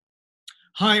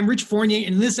Hi, I'm Rich Fournier.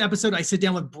 In this episode, I sit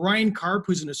down with Bryan Karp,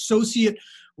 who's an associate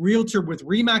realtor with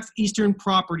RE/MAX Eastern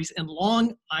Properties in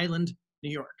Long Island, New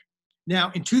York. Now,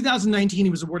 in 2019,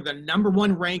 he was awarded the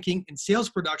 #1 ranking in sales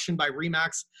production by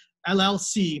RE/MAX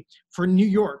LLC for New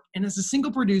York. And as a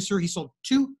single producer, he sold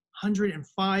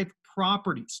 205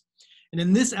 properties. And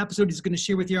in this episode, he's going to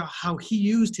share with you how he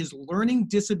used his learning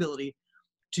disability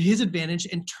to his advantage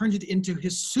and turned it into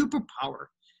his superpower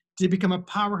to become a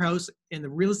powerhouse in the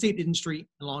real estate industry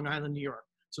in Long Island, New York.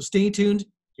 So stay tuned.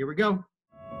 Here we go.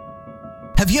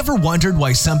 Have you ever wondered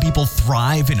why some people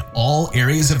thrive in all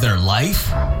areas of their life?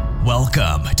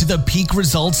 Welcome to the Peak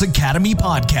Results Academy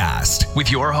podcast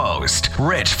with your host,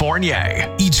 Rich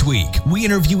Fournier. Each week, we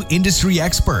interview industry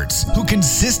experts who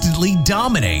consistently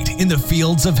dominate in the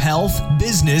fields of health,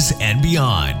 business, and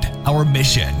beyond. Our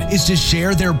mission is to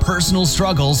share their personal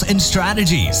struggles and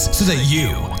strategies so that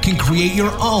you can create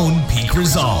your own peak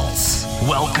results.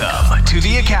 Welcome to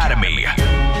the Academy.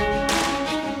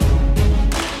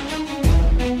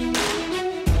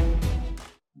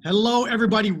 Hello,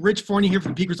 everybody. Rich Fournier here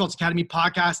from the Peak Results Academy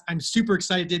podcast. I'm super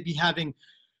excited to be having,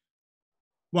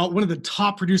 one of the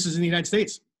top producers in the United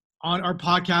States on our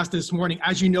podcast this morning.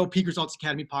 As you know, Peak Results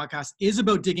Academy podcast is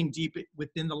about digging deep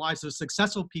within the lives of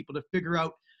successful people to figure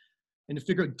out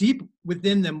deep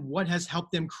within them what has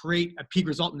helped them create a peak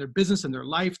result in their business and their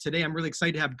life. Today, I'm really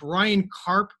excited to have Bryan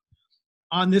Karp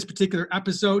on this particular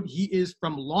episode. He is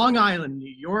from Long Island,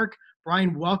 New York.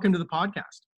 Bryan, welcome to the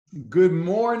podcast. Good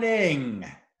morning.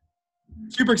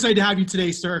 Super excited to have you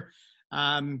today, sir.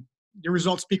 Your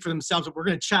results speak for themselves, but we're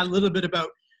going to chat a little bit about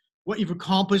what you've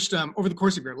accomplished over the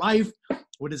course of your life,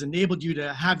 what has enabled you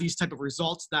to have these type of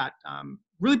results that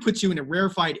really puts you in a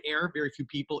rarefied air. Very few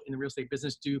people in the real estate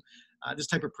business do this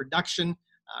type of production.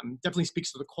 Definitely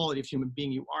speaks to the quality of human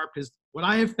being you are, because what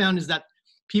I have found is that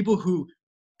people who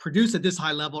produce at this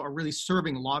high level are really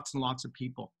serving lots and lots of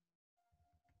people.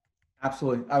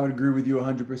 Absolutely. I would agree with you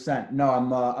 100%. No,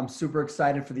 I'm super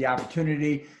excited for the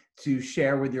opportunity to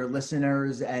share with your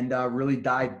listeners and really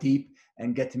dive deep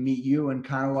and get to meet you and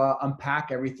kind of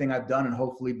unpack everything I've done and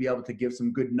hopefully be able to give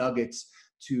some good nuggets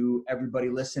to everybody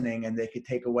listening and they could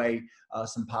take away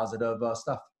some positive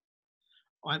stuff.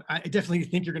 I definitely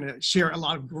think you're going to share a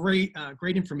lot of great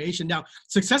information. Now,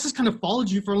 success has kind of followed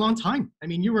you for a long time. I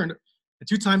mean, you were a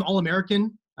two-time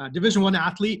All-American, Division I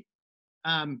athlete.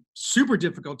 Super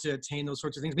difficult to attain those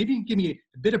sorts of things. Maybe you can give me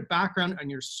a bit of background on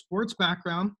your sports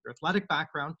background, your athletic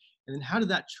background, and then how did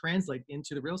that translate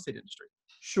into the real estate industry?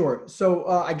 Sure. So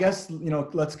I guess,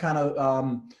 let's kind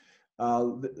of,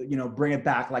 bring it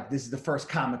back. Like this is the first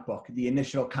comic book, the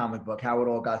initial comic book, how it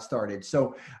all got started.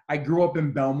 So I grew up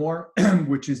in Belmore,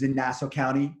 which is in Nassau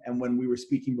County. And when we were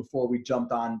speaking before we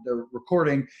jumped on the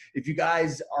recording, if you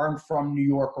guys aren't from New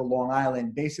York or Long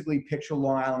Island, basically picture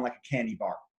Long Island like a candy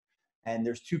bar. And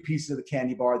there's two pieces of the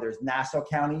candy bar. There's Nassau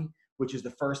County, which is the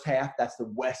first half. That's the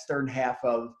western half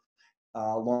of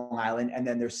Long Island. And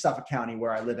then there's Suffolk County,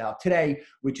 where I live out today,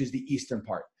 which is the eastern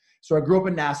part. So I grew up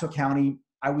in Nassau County.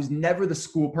 I was never the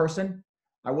school person.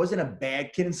 I wasn't a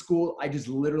bad kid in school. I just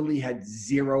literally had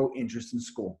zero interest in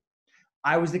school.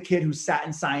 I was the kid who sat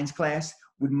in science class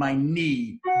with my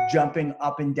knee jumping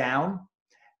up and down.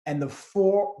 And the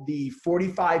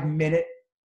 45-minute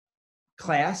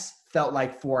class felt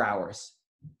like 4 hours.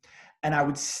 And I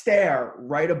would stare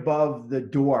right above the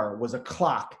door was a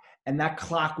clock, and that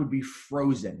clock would be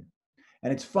frozen.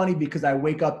 And it's funny because I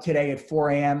wake up today at 4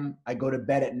 a.m., I go to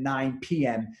bed at 9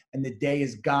 p.m., and the day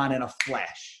is gone in a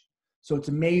flash. So it's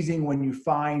amazing when you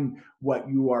find what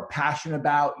you are passionate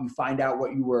about, you find out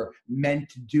what you were meant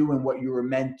to do and what you were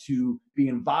meant to be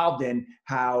involved in,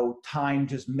 how time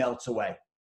just melts away.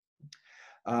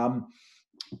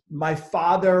 My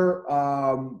father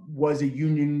was a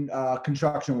union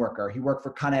construction worker. He worked for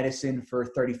Con Edison for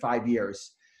 35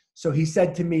 years. So he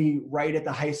said to me right at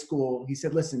the high school, he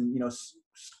said, listen,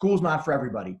 school's not for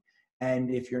everybody.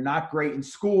 And if you're not great in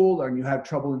school or you have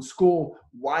trouble in school,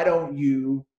 why don't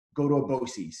you go to a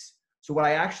BOCES? So what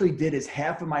I actually did is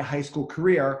half of my high school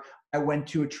career, I went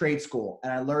to a trade school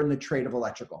and I learned the trade of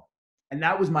electrical. And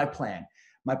that was my plan.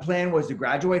 My plan was to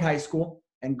graduate high school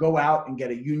and go out and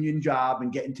get a union job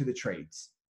and get into the trades.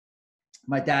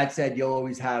 My dad said, you'll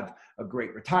always have a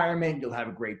great retirement, you'll have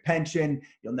a great pension,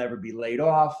 you'll never be laid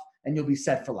off, and you'll be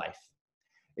set for life.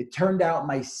 It turned out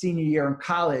my senior year in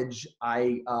college,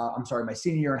 my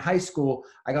senior year in high school,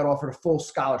 I got offered a full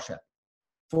scholarship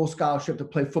to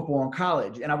play football in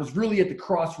college. And I was really at the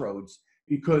crossroads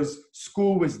because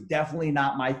school was definitely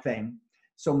not my thing.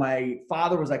 So my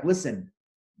father was like, listen,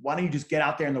 why don't you just get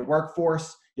out there in the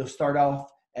workforce? You'll start off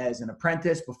as an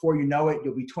apprentice. Before you know it,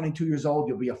 you'll be 22 years old.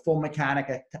 You'll be a full mechanic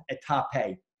at top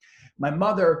pay. My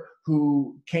mother,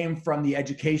 who came from the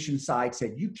education side,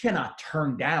 said, you cannot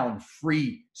turn down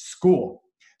free school.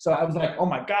 So I was like, oh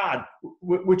my God,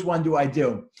 which one do I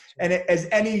do? And as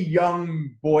any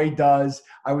young boy does,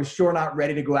 I was sure not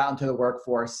ready to go out into the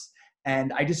workforce.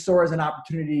 And I just saw it as an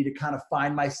opportunity to kind of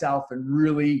find myself and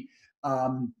really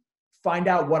find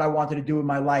out what I wanted to do in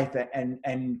my life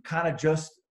and kind of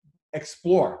just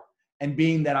explore. And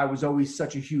being that I was always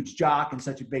such a huge jock and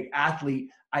such a big athlete,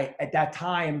 at that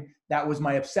time, that was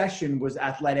my obsession, was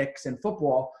athletics and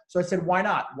football. So I said, why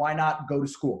not? Why not go to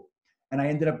school? And I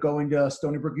ended up going to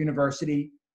Stony Brook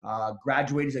University,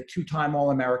 graduated as a 2-time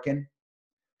All-American.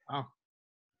 Wow.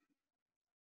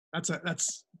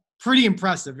 That's pretty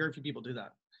impressive. Very few people do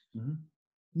that. Mm-hmm.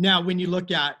 Now, when you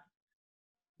look at,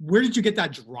 where did you get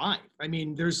that drive? I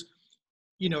mean, there's,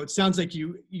 it sounds like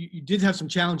you did have some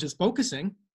challenges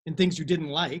focusing in things you didn't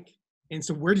like. And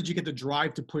so where did you get the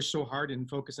drive to push so hard and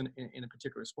focus in a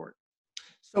particular sport?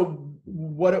 So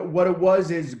what it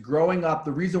was is, growing up,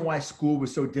 the reason why school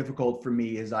was so difficult for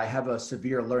me is I have a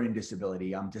severe learning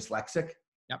disability. I'm dyslexic.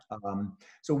 Yep.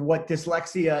 So what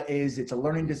dyslexia is, it's a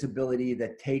learning disability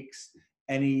that takes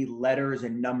any letters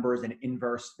and numbers and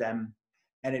inverts them,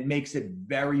 and it makes it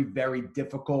very, very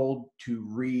difficult to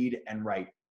read and write.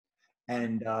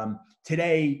 And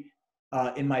today,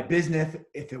 in my business,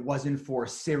 if it wasn't for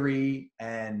Siri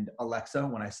and Alexa,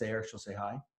 when I say her, she'll say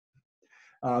hi.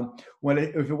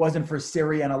 If it wasn't for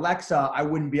Siri and Alexa, I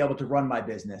wouldn't be able to run my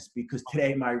business, because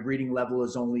today my reading level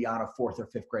is only on a 4th or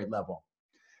 5th grade level.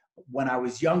 When I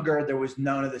was younger, there was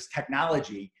none of this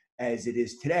technology as it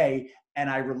is today. And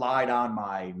I relied on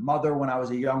my mother when I was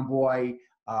a young boy.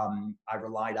 I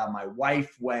relied on my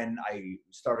wife when I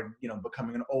started,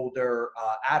 becoming an older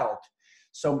adult.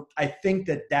 So I think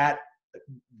that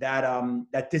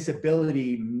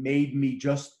disability made me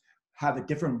just have a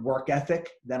different work ethic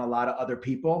than a lot of other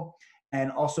people,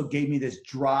 and also gave me this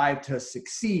drive to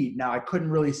succeed. Now, I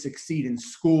couldn't really succeed in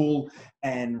school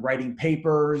and writing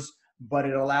papers, but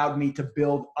it allowed me to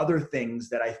build other things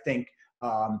that I think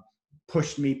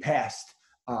pushed me past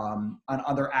on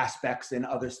other aspects and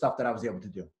other stuff that I was able to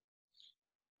do.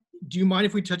 Do you mind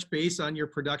if we touch base on your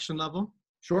production level?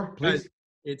 Sure, please.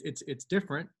 It's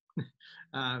different.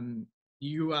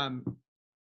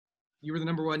 You were the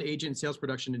 #1 agent in sales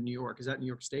production in New York. Is that New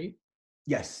York State?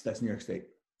 Yes, that's New York State.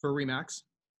 For RE/MAX.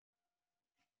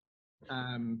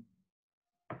 And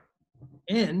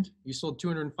you sold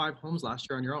 205 homes last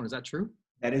year on your own. Is that true?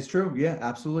 That is true. Yeah,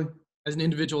 absolutely. As an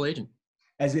individual agent?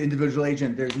 As an individual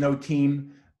agent, there's no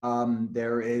team.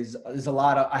 There's a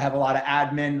lot of, I have a lot of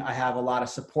admin. I have a lot of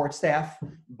support staff,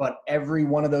 but every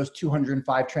one of those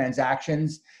 205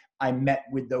 transactions, I met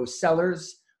with those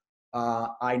sellers.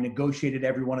 I negotiated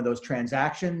every one of those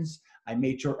transactions. I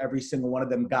made sure every single one of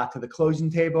them got to the closing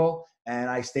table, and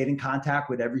I stayed in contact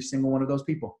with every single one of those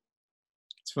people.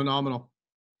 It's phenomenal.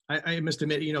 I must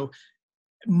admit,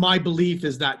 my belief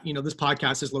is that, this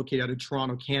podcast is located out of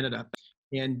Toronto, Canada,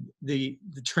 and the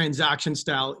transaction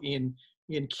style in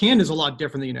Canada is a lot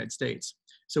different than the United States.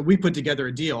 So we put together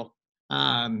a deal,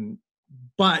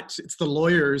 but it's the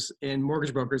lawyers and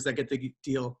mortgage brokers that get the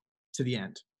deal to the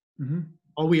end. Mm-hmm.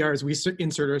 All we are is we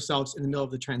insert ourselves in the middle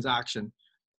of the transaction.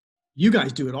 You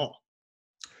guys do it all.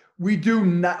 We do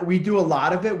a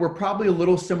lot of it. We're probably a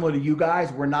little similar to you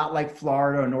guys. We're not like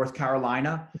Florida or North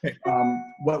Carolina. Okay.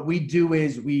 What we do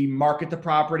is we market the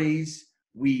properties.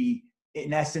 We,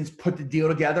 in essence, put the deal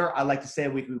together. I like to say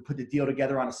we put the deal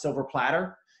together on a silver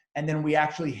platter, and then we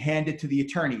actually hand it to the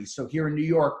attorneys. So here in New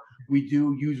York, we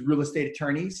do use real estate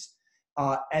attorneys.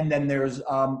 And then there's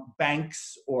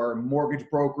banks or mortgage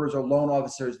brokers or loan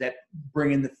officers that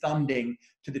bring in the funding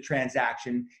to the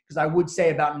transaction. Because I would say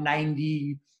about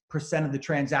 90% of the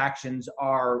transactions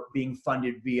are being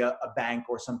funded via a bank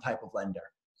or some type of lender.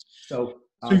 So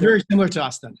very similar to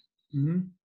us then. Mm-hmm.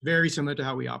 Very similar to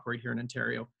how we operate here in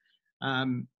Ontario.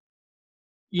 Attaining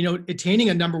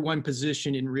a #1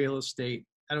 position in real estate,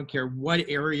 I don't care what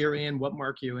area you're in, what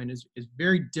market you're in, is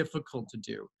very difficult to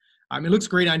do. It looks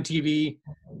great on TV.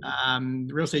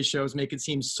 Real estate shows make it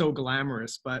seem so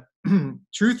glamorous, but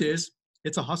truth is,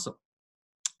 it's a hustle.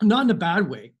 Not in a bad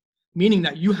way, meaning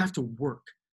that you have to work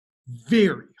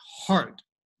very hard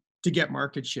to get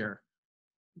market share.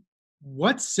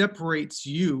 What separates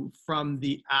you from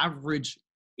the average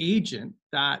agent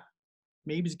that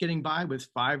maybe is getting by with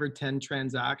 5 or 10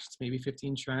 transactions, maybe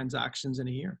 15 transactions in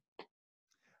a year?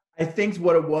 I think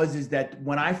what it was is that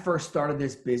when I first started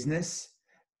this business,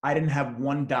 I didn't have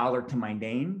 $1 to my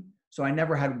name. So I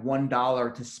never had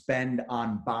 $1 to spend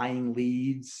on buying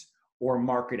leads or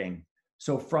marketing.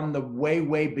 So from the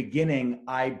way beginning,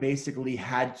 I basically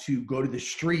had to go to the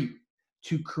street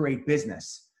to create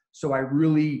business. So I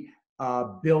really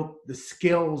built the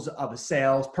skills of a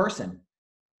salesperson.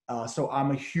 So I'm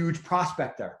a huge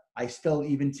prospector. I still,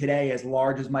 even today, as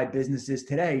large as my business is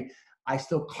today, I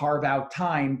still carve out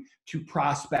time to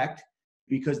prospect,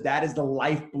 because that is the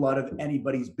lifeblood of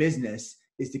anybody's business,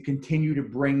 is to continue to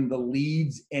bring the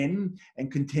leads in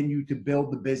and continue to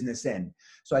build the business in.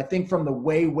 So I think from the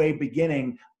way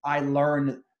beginning, I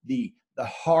learned the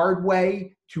hard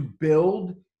way to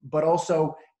build, but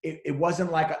also it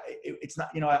wasn't like, it's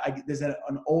not, there's an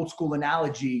old school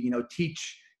analogy,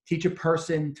 teach a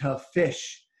person to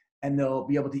fish and they'll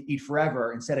be able to eat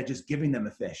forever, instead of just giving them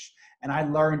a fish. And I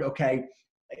learned, okay,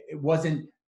 it wasn't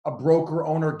a broker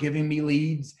owner giving me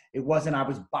leads. It wasn't I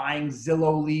was buying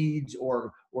Zillow leads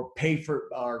or pay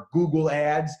for Google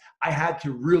ads. I had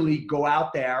to really go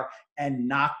out there and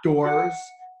knock doors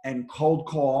and cold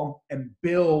call and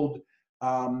build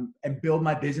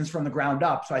my business from the ground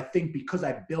up. So I think because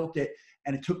I built it,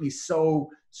 and it took me so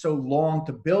long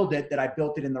to build it, that I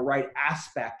built it in the right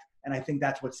aspect. And I think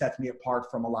that's what sets me apart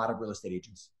from a lot of real estate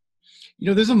agents.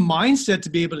 There's a mindset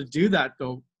to be able to do that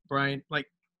though, Bryan. Like,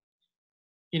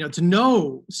 to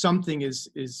know something is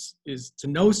to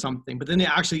know something, but then to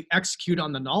actually execute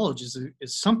on the knowledge is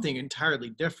something entirely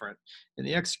different. And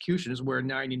the execution is where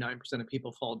 99% of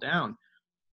people fall down.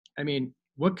 I mean,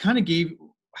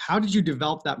 how did you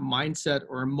develop that mindset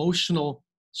or emotional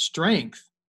strength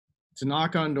to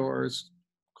knock on doors,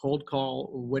 cold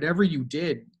call, or whatever you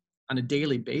did on a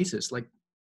daily basis? Like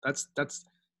that's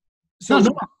so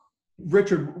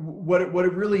Richard, what it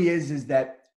really is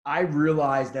that I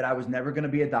realized that I was never going to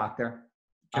be a doctor.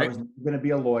 Okay. I was never going to be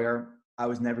a lawyer. I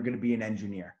was never going to be an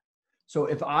engineer. So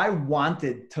if I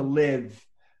wanted to live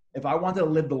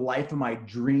the life of my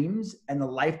dreams and the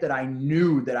life that I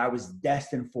knew that I was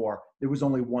destined for, there was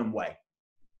only one way: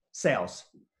 sales.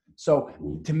 So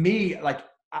to me, like,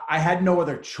 I had no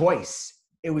other choice.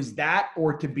 It was that,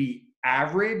 or to be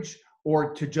average,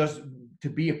 or to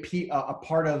be a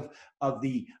part of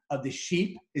the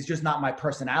sheep is just not my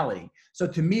personality. So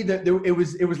to me,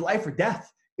 it was life or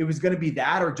death. It was going to be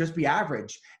that or just be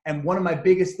average. And one of my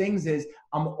biggest things is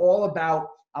I'm all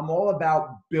about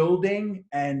building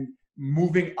and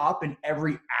moving up in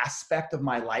every aspect of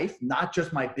my life, not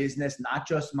just my business, not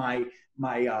just my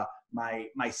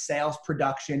sales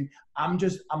production. I'm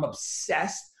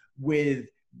obsessed with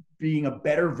being a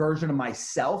better version of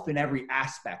myself in every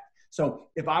aspect. So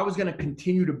if I was going to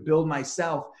continue to build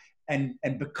myself and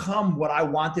become what I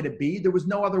wanted to be, there was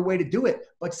no other way to do it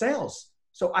but sales.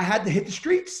 So I had to hit the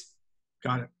streets.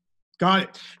 Got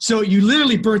it. So you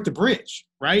literally burnt the bridge,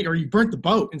 right? Or you burnt the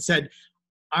boat and said,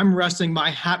 I'm resting my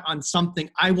hat on something.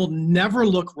 I will never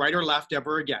look right or left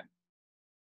ever again.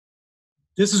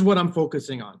 This is what I'm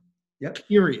focusing on. Yep.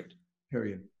 Period.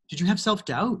 Did you have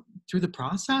self-doubt through the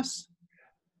process?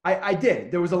 I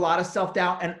did. There was a lot of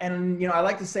self-doubt, and I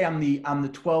like to say I'm the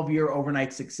 12-year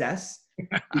overnight success,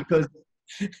 because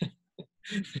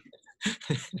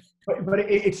but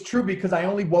it's true, because I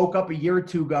only woke up a year or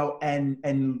two ago and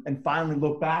finally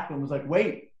looked back and was like,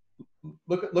 wait,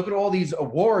 look at all these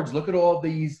awards, look at all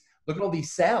these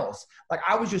sales. Like,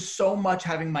 I was just so much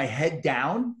having my head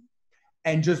down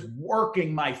and just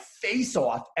working my face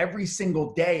off every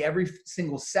single day, every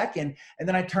single second. And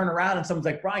then I turn around and someone's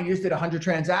like, Bryan, you just did 100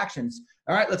 transactions.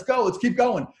 All right, let's go. Let's keep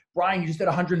going. Bryan, you just did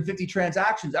 150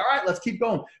 transactions. All right, let's keep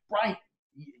going. Bryan,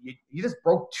 you just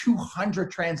broke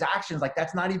 200 transactions. Like,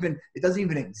 that's not even, it doesn't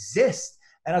even exist.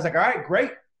 And I was like, all right,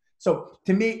 great. So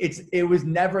to me, it was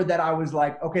never that I was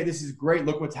like, okay, this is great.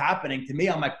 Look what's happening. To me,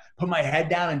 I'm like, put my head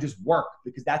down and just work,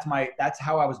 because that's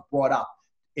how I was brought up.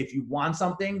 If you want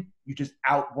something, you just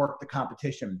outwork the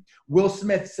competition. Will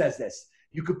Smith says this.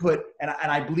 You could put, and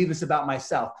I believe this about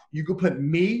myself, you could put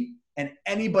me and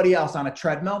anybody else on a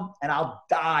treadmill and I'll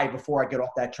die before I get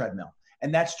off that treadmill.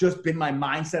 And that's just been my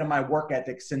mindset and my work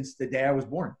ethic since the day I was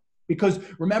born. Because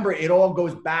remember, it all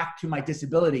goes back to my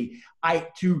disability.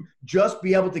 To just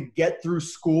be able to get through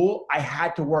school, I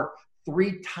had to work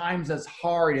 3 times as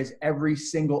hard as every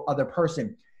single other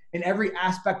person. In every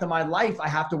aspect of my life, I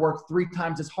have to work 3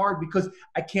 times as hard because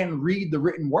I can't read the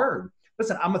written word.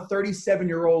 Listen, I'm a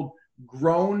 37-year-old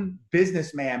grown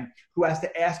businessman who has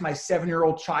to ask my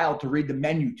 7-year-old child to read the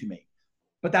menu to me.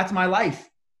 But that's my life,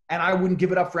 and I wouldn't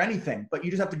give it up for anything. But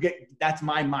you just have to that's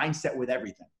my mindset with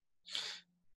everything.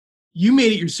 You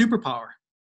made it your superpower.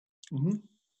 Mm-hmm.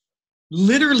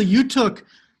 Literally, you took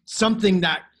something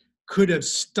that could have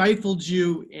stifled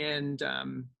you and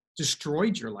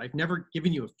destroyed your life, never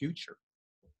given you a future,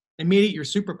 and made it your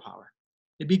superpower.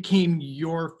 It became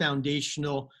your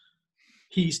foundational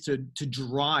piece to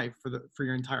drive for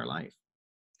your entire life.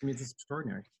 I mean, it's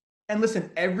extraordinary. And listen,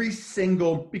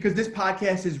 because this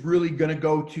podcast is really going to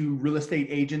go to real estate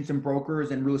agents and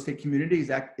brokers and real estate community. Is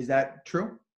that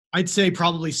true? I'd say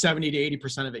probably 70 to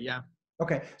 80% of it. Yeah.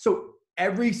 Okay. So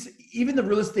even the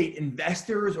real estate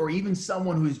investors, or even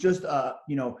someone who's just,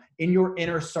 in your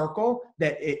inner circle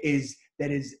that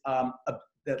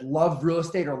loves real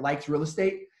estate or likes real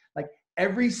estate, like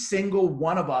every single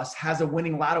one of us has a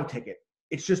winning lotto ticket.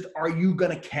 It's just, are you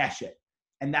going to cash it?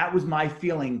 And that was my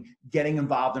feeling getting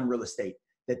involved in real estate,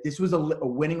 that this was a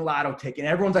winning lotto ticket. And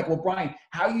everyone's like, well, Bryan,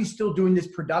 how are you still doing this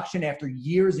production after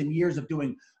years and years of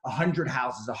doing 100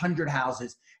 houses?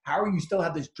 How are you still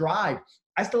have this drive?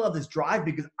 I still have this drive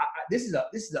because this is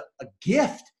a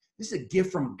gift. This is a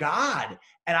gift from God.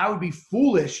 And I would be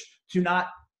foolish to not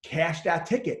cash that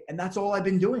ticket. And that's all I've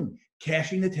been doing,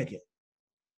 cashing the ticket.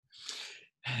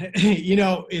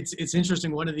 It's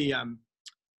interesting. One of the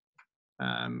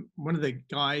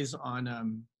guys on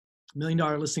 $1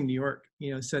 Million Listing New York,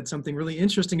 said something really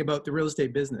interesting about the real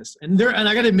estate business. And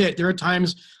I got to admit, there are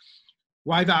times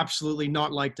where I've absolutely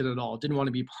not liked it at all. Didn't want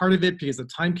to be part of it because of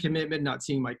time commitment, not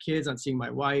seeing my kids, not seeing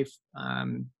my wife,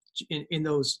 in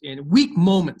weak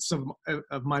moments of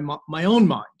my own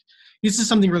mind. This is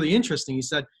something really interesting. He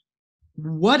said,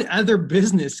 what other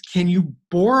business can you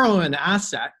borrow an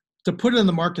asset to put it on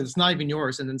the market that's not even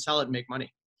yours and then sell it and make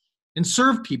money and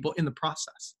serve people in the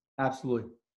process? Absolutely.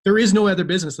 There is no other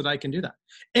business that I can do that.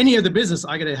 Any other business,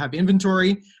 I got to have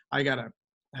inventory. I got to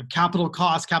have capital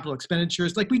costs, capital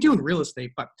expenditures, like we do in real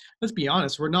estate. But let's be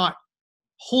honest, we're not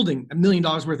holding $1 million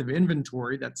worth of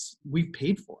inventory we've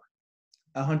paid for.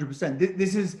 100%.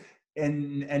 This is,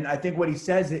 and I think what he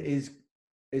says is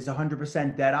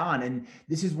 100% dead on. And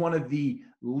this is one of the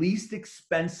least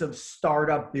expensive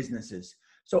startup businesses.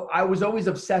 So I was always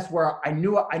obsessed where I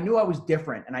knew I was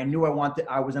different, and I knew I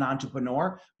was an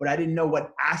entrepreneur, but I didn't know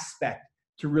what aspect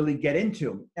to really get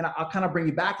into. And I'll kind of bring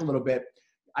you back a little bit.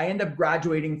 I ended up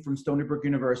graduating from Stony Brook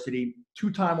University,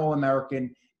 2-time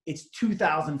All-American. It's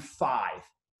 2005,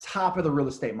 top of the real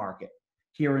estate market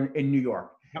here in New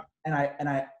York. Yep. And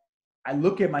I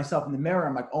look at myself in the mirror.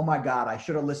 I'm like, oh my God, I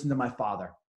should have listened to my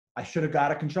father. I should have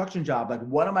got a construction job. Like,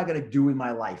 what am I going to do in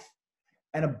my life?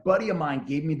 And a buddy of mine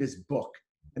gave me this book.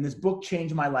 And this book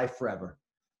changed my life forever.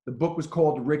 The book was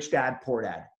called Rich Dad, Poor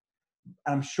Dad.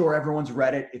 I'm sure everyone's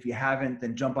read it. If you haven't,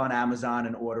 then jump on Amazon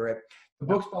and order it. The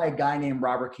book's by a guy named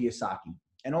Robert Kiyosaki.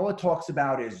 And all it talks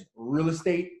about is real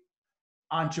estate,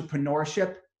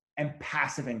 entrepreneurship, and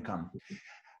passive income.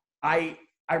 I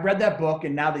read that book,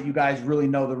 and now that you guys really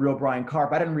know the real Bryan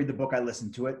Karp, I didn't read the book, I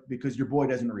listened to it because your boy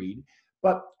doesn't read.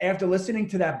 But after listening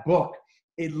to that book,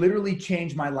 it literally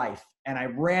changed my life. And I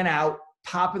ran out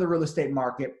top of the real estate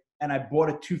market, and I bought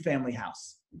a 2-family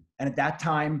house. And at that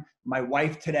time, my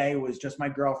wife today was just my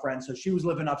girlfriend. So she was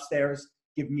living upstairs,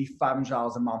 giving me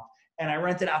 $500 a month. And I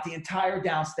rented out the entire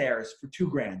downstairs for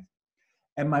 $2,000.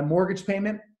 And my mortgage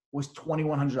payment was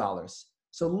 $2,100.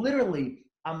 So literally,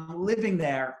 I'm living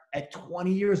there at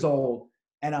 20 years old,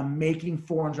 and I'm making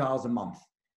 $400 a month.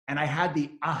 And I had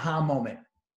the aha moment.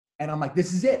 And I'm like,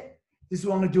 this is it. This is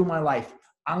what I'm going to do in my life.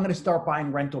 I'm going to start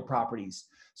buying rental properties.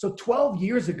 So 12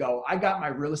 years ago, I got my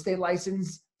real estate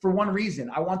license for one reason.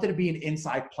 I wanted to be an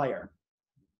inside player.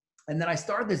 And then I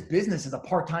started this business as a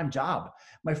part-time job.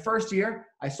 My first year,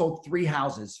 I sold 3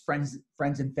 houses, friends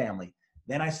and family.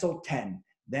 Then I sold 10.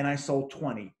 Then I sold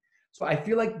 20. So I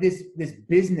feel like this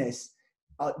business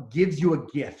gives you a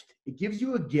gift. It gives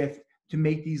you a gift to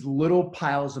make these little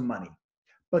piles of money.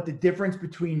 But the difference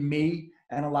between me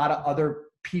and a lot of other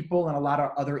people and a lot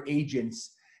of other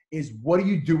agents is, what do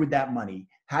you do with that money?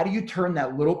 How do you turn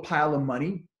that little pile of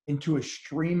money into a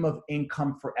stream of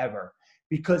income forever?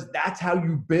 Because that's how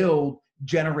you build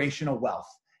generational wealth.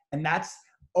 And that's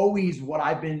always what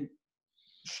I've been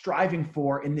striving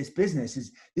for in this business.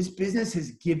 Is this business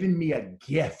has given me a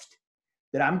gift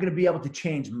that I'm going to be able to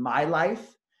change my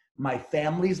life, my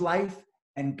family's life,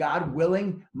 and God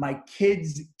willing, my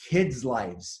kids'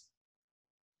 lives.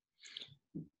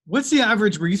 What's the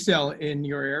average resale in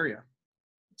your area?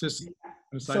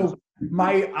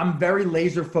 I'm very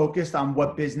laser focused on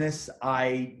what business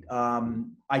I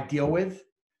deal with.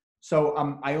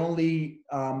 So I only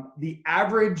the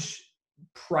average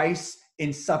price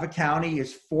in Suffolk County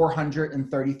is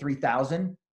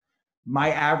 $433,000.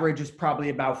 My average is probably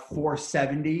about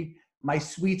 $470,000. My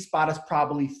sweet spot is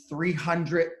probably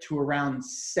 $300,000 to around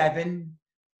 $700,000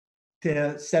 to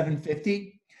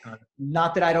 $750,000.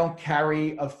 Not that I don't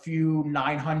carry a few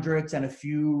 900s and a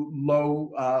few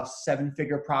low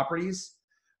 7-figure properties,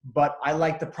 but I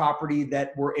like the property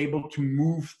that we're able to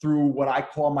move through what I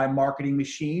call my marketing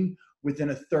machine, within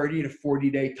a 30 to 40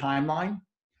 day timeline.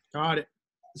 Got it.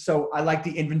 So I like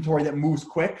the inventory that moves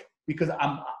quick, because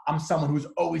I'm someone who's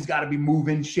always got to be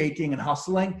moving, shaking, and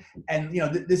hustling. And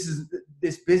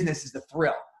this business is the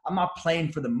thrill. I'm not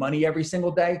playing for the money every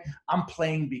single day. I'm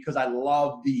playing because I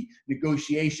love the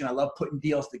negotiation. I love putting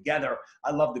deals together.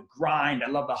 I love the grind. I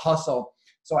love the hustle.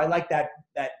 So I like that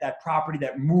property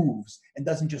that moves and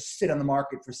doesn't just sit on the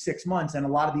market for 6 months. And a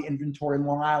lot of the inventory in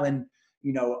Long Island,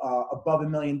 above $1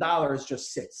 million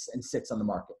just sits on the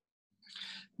market.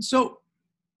 So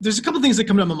there's a couple of things that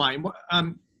come to my mind.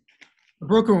 A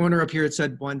broker owner up here had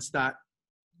said once that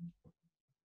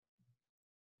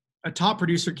a top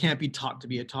producer can't be taught to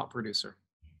be a top producer.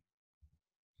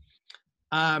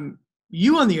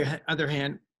 You, on the other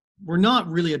hand, were not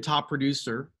really a top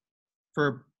producer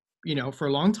for a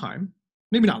long time,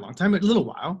 maybe not a long time, but a little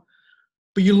while,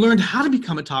 but you learned how to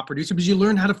become a top producer because you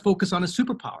learned how to focus on a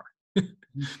superpower.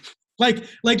 like,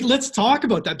 let's talk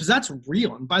about that, because that's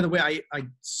real. And by the way, I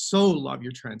so love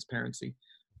your transparency.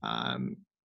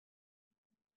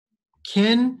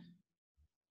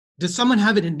 Does someone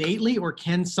have it innately, or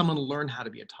can someone learn how to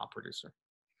be a top producer?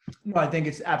 No, I think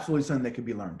it's absolutely something that could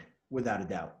be learned, without a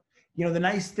doubt. The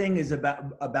nice thing is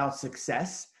about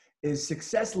success is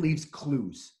success leaves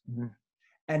clues. Mm-hmm.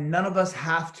 And none of us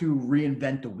have to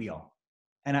reinvent the wheel.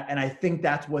 And I think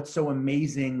that's what's so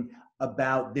amazing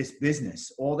about this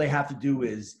business. All they have to do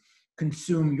is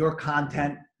consume your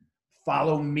content,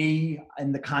 follow me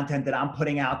and the content that I'm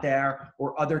putting out there,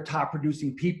 or other top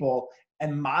producing people,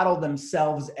 and model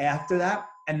themselves after that.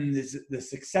 And the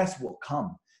success will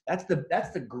come. That's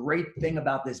the great thing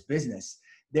about this business.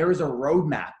 There is a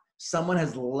roadmap. Someone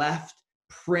has left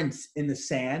prints in the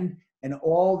sand, and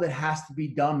all that has to be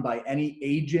done by any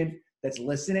agent that's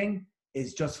listening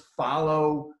is just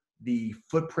follow the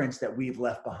footprints that we've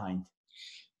left behind.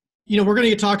 We're going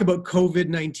to talk about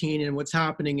COVID-19 and what's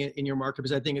happening in your market,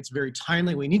 because I think it's very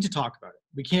timely. We need to talk about it.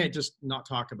 We can't just not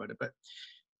talk about it. But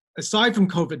aside from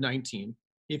COVID-19,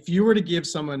 if you were to give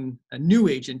someone, a new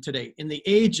agent today, in the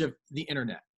age of the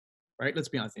internet, right? Let's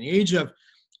be honest, in the age of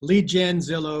lead gen,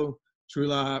 Zillow,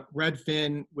 Trula,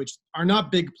 Redfin, which are not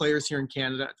big players here in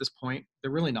Canada at this point.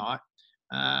 They're really not.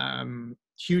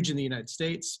 Huge in the United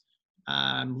States.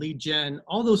 Lead gen,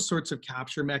 all those sorts of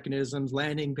capture mechanisms,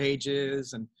 landing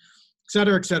pages, and et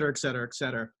cetera, et cetera, et cetera, et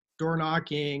cetera. Door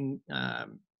knocking,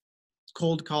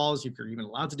 cold calls, if you're even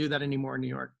allowed to do that anymore in New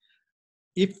York.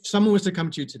 If someone was to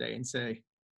come to you today and say,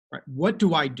 right, what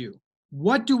do I do?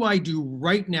 What do I do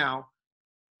right now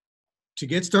to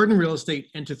get started in real estate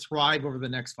and to thrive over the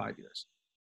next 5 years?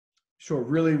 Sure.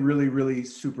 Really, really, really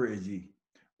super easy.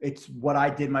 It's what I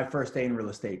did my first day in real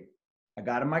estate. I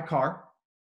got in my car.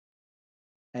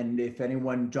 And if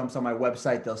anyone jumps on my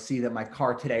website, they'll see that my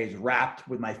car today is wrapped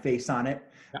with my face on it.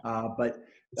 Yeah. But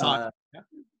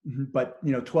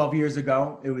 12 years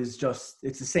ago,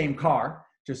 it's the same car,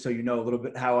 just so you know a little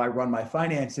bit how I run my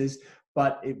finances,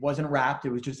 but it wasn't wrapped. It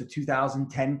was just a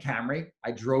 2010 Camry.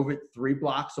 I drove it 3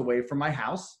 blocks away from my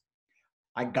house.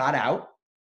 I got out,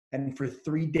 and for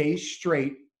 3 days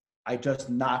straight, I just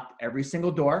knocked every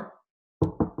single door.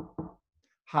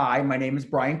 Hi, my name is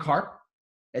Bryan Karp.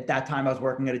 At that time, I was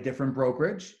working at a different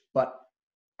brokerage, but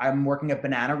I'm working at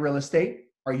Banana Real Estate.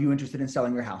 Are you interested in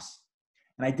selling your house?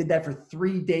 And I did that for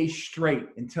 3 days straight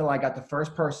until I got the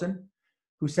first person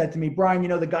who said to me, Bryan,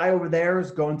 the guy over there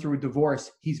is going through a divorce.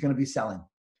 He's going to be selling.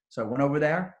 So I went over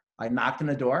there. I knocked on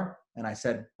the door and I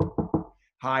said,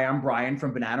 hi, I'm Bryan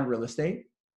from Banana Real Estate.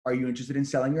 Are you interested in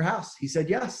selling your house? He said,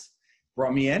 yes.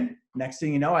 Brought me in. Next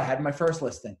thing you know, I had my first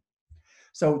listing.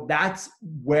 So that's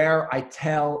where I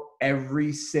tell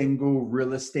every single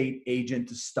real estate agent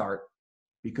to start,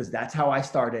 because that's how I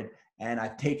started. And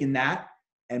I've taken that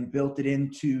and built it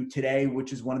into today,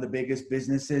 which is one of the biggest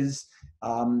businesses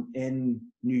in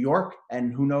New York.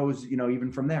 And who knows,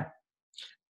 even from there.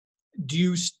 Do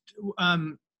you,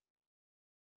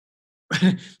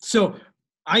 so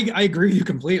I agree with you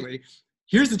completely.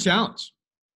 Here's the challenge.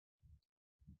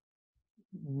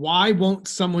 Why won't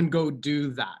someone go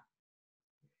do that?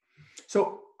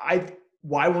 So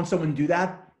why won't someone do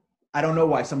that? I don't know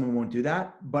why someone won't do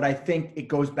that, but I think it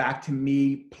goes back to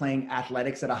me playing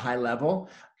athletics at a high level.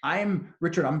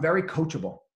 Richard, I'm very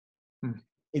coachable.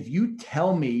 If you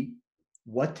tell me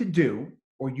what to do,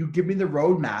 or you give me the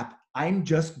roadmap, I'm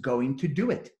just going to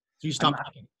do it. You stop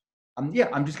talking.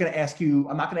 I'm just going to ask you,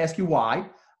 I'm not going to ask you why.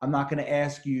 I'm not going to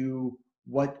ask you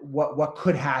what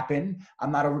could happen.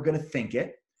 I'm not ever going to think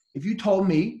it. If you told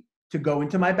me to go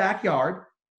into my backyard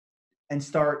and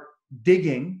start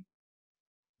digging,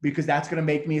 because that's going to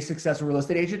make me a successful real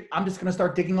estate agent, I'm just going to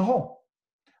start digging a hole.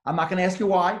 I'm not going to ask you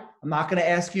why. I'm not going to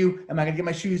ask you, am I going to get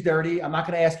my shoes dirty? I'm not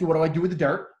going to ask you, what do I do with the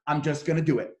dirt? I'm just going to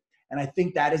do it. And I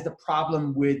think that is the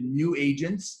problem with new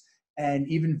agents and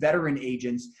even veteran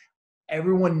agents.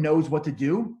 Everyone knows what to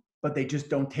do, but they just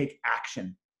don't take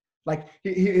action. Like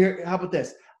here, how about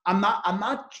this? I'm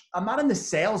not in the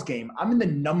sales game. I'm in the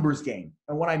numbers game.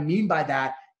 And what I mean by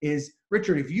that is,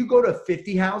 Richard, if you go to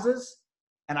 50 houses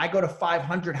and I go to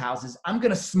 500 houses, I'm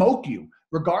going to smoke you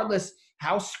regardless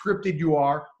how scripted you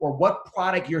are or what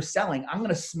product you're selling. I'm going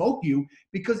to smoke you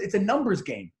because it's a numbers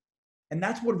game. And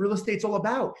that's what real estate's all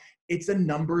about. It's a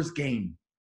numbers game.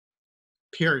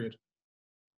 Period.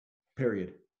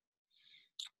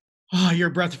 Oh, you're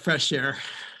a breath of fresh air.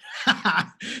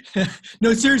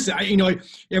 No, seriously.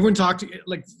 Everyone talked,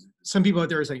 like some people out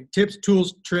there are saying tips,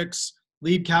 tools, tricks,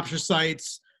 lead capture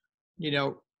sites,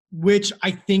 which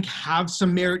I think have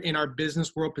some merit in our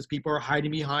business world because people are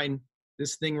hiding behind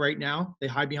this thing right now. They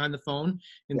hide behind the phone.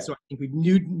 And so I think we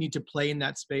need to play in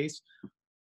that space.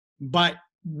 But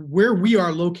where we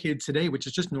are located today, which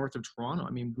is just north of Toronto,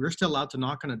 we're still allowed to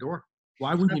knock on a door.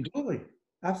 Why wouldn't you do it?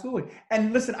 Absolutely.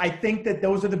 And listen, I think that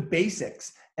those are the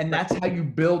basics. And that's how you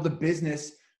build a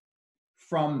business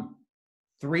from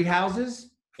 3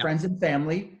 houses, friends and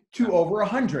family, to over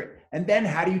 100. And then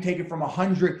how do you take it from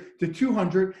 100 to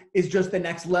 200 is just the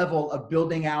next level of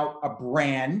building out a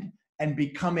brand and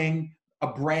becoming a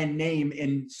brand name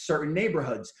in certain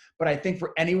neighborhoods. But I think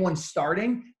for anyone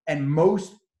starting, and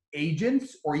most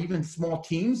agents or even small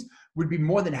teams would be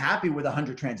more than happy with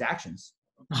 100 transactions.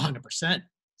 100%.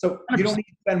 So 100%. You don't need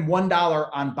to spend $1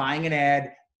 on buying an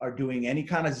ad or doing any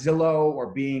kind of Zillow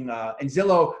or being and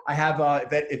Zillow. I have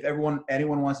if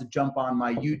anyone wants to jump on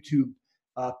my YouTube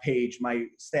page, my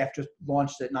staff just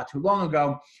launched it not too long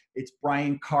ago. It's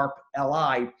Bryan Karp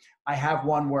LI. I have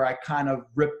one where I kind of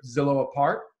rip Zillow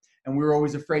apart, and we were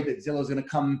always afraid that Zillow's going to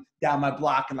come down my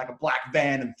block in like a black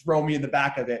van and throw me in the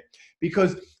back of it.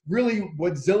 Because really,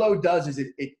 what Zillow does is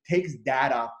it takes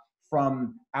data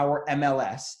from our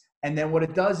MLS. And then what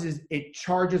it does is it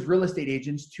charges real estate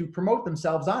agents to promote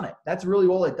themselves on it. That's really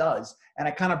all it does. And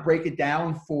I kind of break it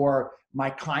down for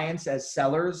my clients as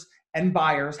sellers and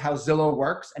buyers, how Zillow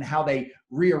works and how they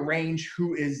rearrange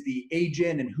who is the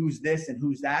agent and who's this and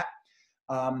who's that.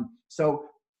 So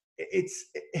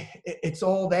it's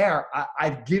all there.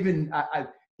 I've given,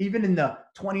 even in the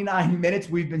 29 minutes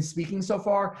we've been speaking so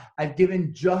far, I've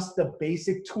given just the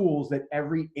basic tools that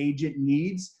every agent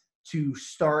needs to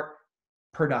start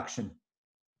production.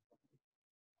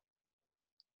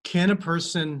 Can a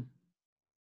person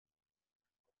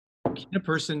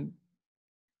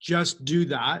just do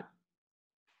that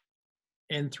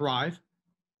and thrive?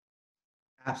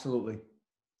 Absolutely.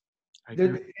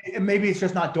 Maybe it's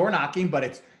just not door knocking, but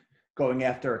it's going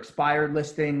after expired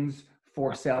listings,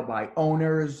 for sale by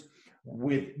owners,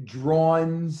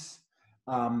 withdrawals.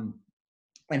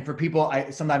 And for people,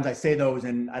 sometimes I say those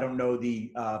and I don't know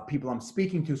the people I'm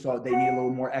speaking to, so they need a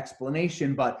little more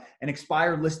explanation. But an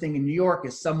expired listing in New York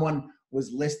is someone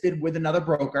was listed with another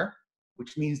broker,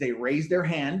 which means they raised their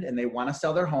hand and they want to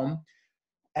sell their home,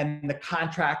 and the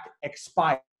contract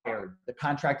expired. The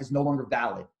contract is no longer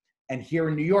valid. And here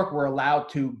in New York, we're allowed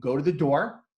to go to the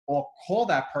door or call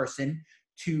that person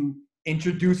to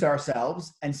introduce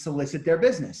ourselves and solicit their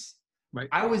business. Right.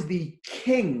 I was the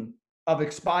king of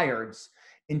expireds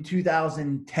in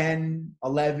 2010,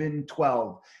 11,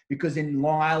 12, because in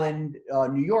Long Island,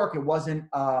 New York, it wasn't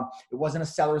a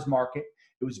seller's market.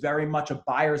 It was very much a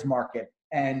buyer's market.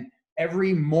 And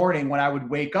every morning when I would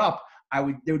wake up,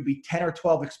 there would be 10 or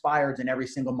 12 expireds in every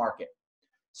single market.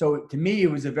 So to me,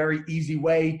 it was a very easy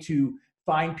way to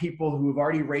find people who have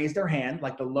already raised their hand,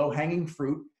 like the low-hanging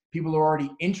fruit, people who are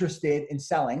already interested in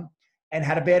selling and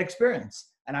had a bad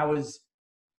experience. And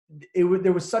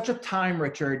there was such a time,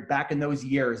 Richard, back in those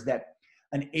years that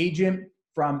an agent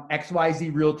from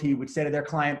XYZ Realty would say to their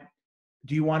client,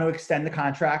 do you want to extend the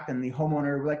contract? And the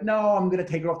homeowner would be like, no, I'm going to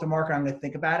take it off the market. I'm going to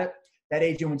think about it. That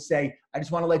agent would say, I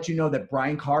just want to let you know that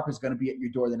Bryan Karp is going to be at your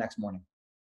door the next morning.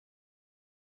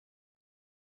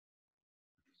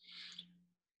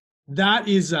 That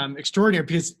is extraordinary,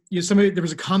 because there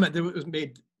was a comment that was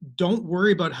made, don't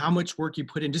worry about how much work you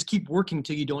put in. Just keep working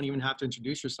until you don't even have to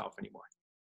introduce yourself anymore.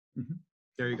 Mm-hmm.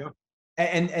 There you go.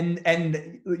 And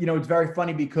it's very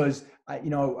funny because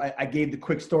I gave the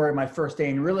quick story of my first day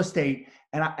in real estate,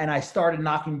 and I started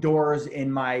knocking doors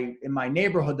in my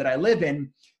neighborhood that I live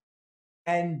in,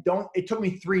 and it took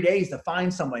me 3 days to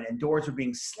find someone, and doors were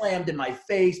being slammed in my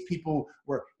face. People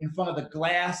were in front of the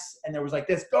glass, and there was like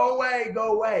this, go away,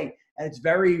 go away. And it's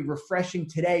very refreshing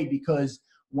today, because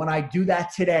when I do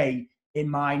that today in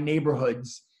my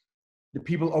neighborhoods, the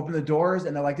people open the doors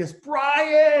and they're like this,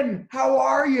 Bryan, how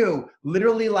are you?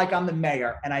 Literally like I'm the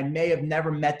mayor, and I may have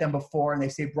never met them before. And they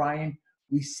say, Bryan,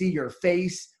 we see your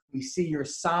face, we see your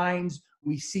signs,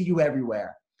 we see you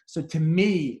everywhere. So to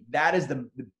me, that is the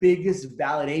biggest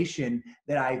validation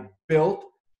that I built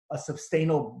a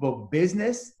sustainable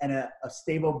business and a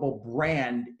stable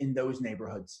brand in those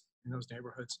neighborhoods.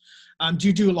 Do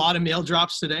you do a lot of mail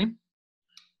drops today?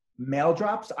 Mail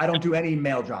drops? I don't do any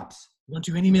mail drops. You don't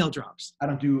do any mail drops? I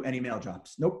don't do any mail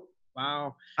drops. Nope.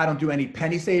 Wow. I don't do any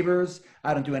penny savers.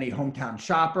 I don't do any hometown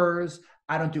shoppers.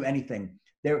 I don't do anything.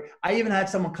 I even had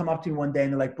someone come up to me one day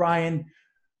and they're like, Bryan,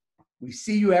 we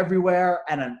see you everywhere.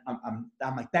 And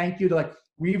I'm like, thank you. They're like,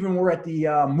 we even were at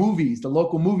the movies, the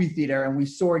local movie theater, and we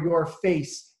saw your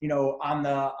face, on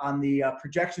the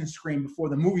projection screen before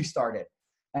the movie started.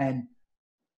 And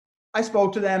I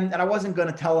spoke to them, and I wasn't going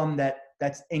to tell them that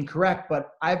that's incorrect,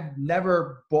 but I've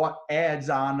never bought ads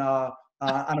on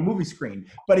a movie screen.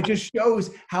 But it just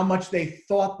shows how much they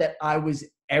thought that I was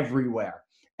everywhere.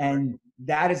 And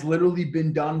that has literally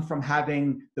been done from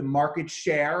having the market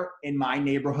share in my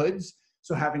neighborhoods.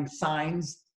 So having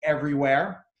signs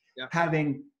everywhere,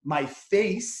 having my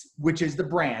face, which is the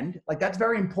brand, like that's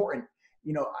very important.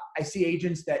 I see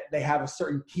agents that they have a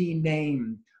certain team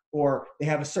name or they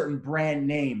have a certain brand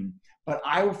name. But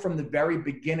from the very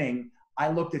beginning, I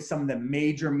looked at some of the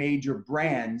major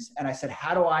brands and I said,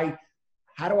 how do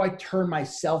I turn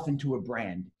myself into a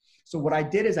brand? So what I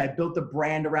did is I built a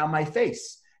brand around my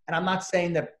face. And I'm not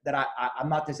saying that I'm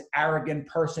not this arrogant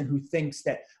person who thinks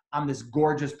that I'm this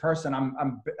gorgeous person.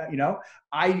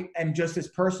 I am just this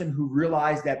person who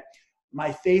realized that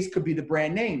my face could be the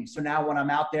brand name. So now when I'm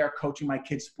out there coaching my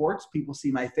kids' sports, people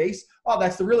see my face. Oh,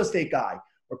 that's the real estate guy.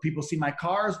 Or people see my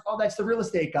cars. Oh, that's the real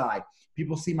estate guy.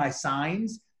 People see my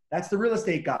signs. That's the real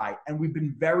estate guy. And we've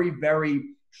been very,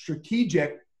 very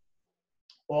strategic.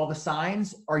 All the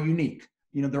signs are unique.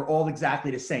 They're all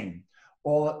exactly the same.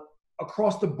 All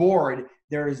across the board,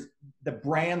 the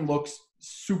brand looks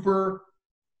super,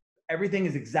 everything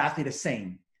is exactly the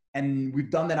same. And we've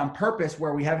done that on purpose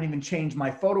where we haven't even changed my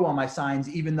photo on my signs,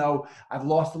 even though I've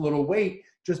lost a little weight,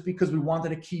 just because we wanted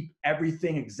to keep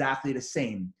everything exactly the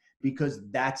same, because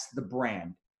that's the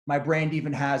brand. My brand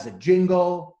even has a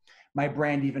jingle. My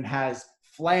brand even has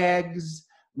flags.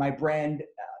 My brand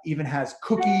even has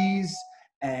cookies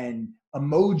and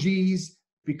emojis,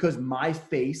 because my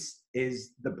face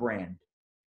is the brand.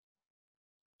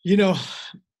 I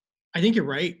think you're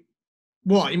right.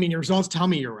 Well, your results tell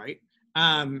me you're right.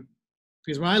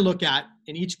 Because when I look at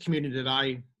in each community that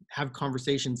I have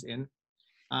conversations in,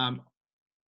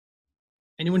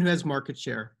 anyone who has market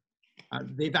share,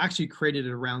 they've actually created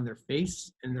it around their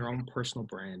face and their own personal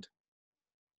brand.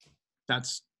 And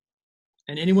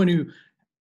anyone who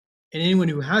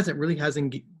hasn't really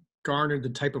hasn't garnered the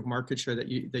type of market share that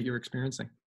you're experiencing.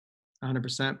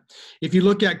 100%. If you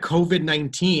look at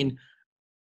COVID-19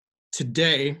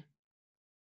 today,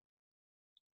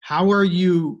 how are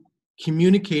you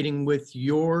communicating with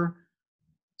your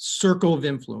circle of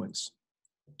influence?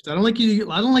 I don't like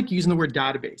using the word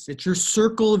database. It's your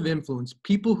circle of influence,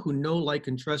 people who know, like,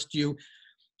 and trust you.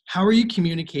 How are you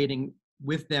communicating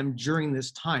with them during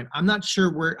this time? I'm not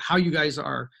sure how you guys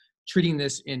are treating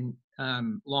this in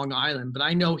Long Island, but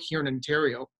I know here in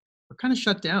Ontario, we're kind of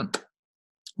shut down.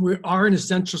 We are an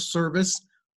essential service,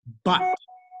 but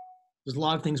there's a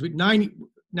lot of things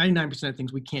 99% of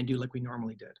things we can't do like we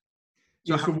normally did.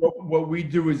 So what we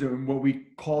do is, what we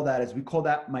call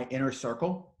that my inner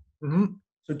circle. Mm-hmm.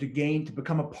 So to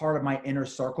become a part of my inner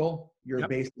circle, you're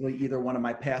basically either one of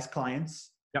my past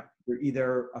clients. Yep. You're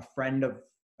either a friend of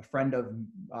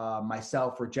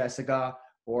myself or Jessica,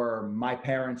 or my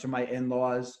parents or my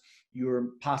in-laws. You're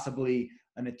possibly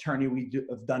an attorney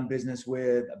have done business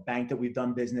with, a bank that we've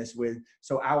done business with.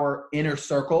 So our inner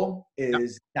circle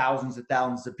is thousands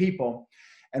of people.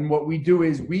 And what we do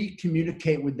is we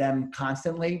communicate with them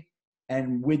constantly.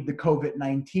 And with the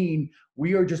COVID-19,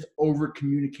 we are just over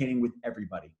communicating with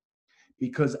everybody,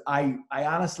 because I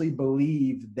honestly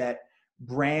believe that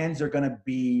brands are going to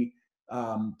be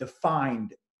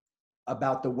defined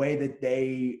about the way that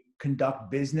they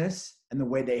conduct business and the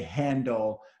way they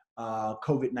handle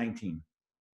COVID-19.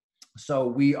 So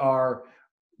we do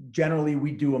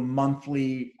a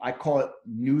monthly, I call it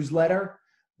newsletter.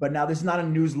 But now this is not a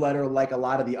newsletter like a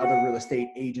lot of the other real estate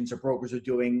agents or brokers are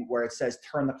doing, where it says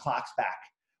turn the clocks back,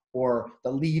 or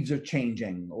the leaves are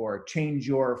changing, or change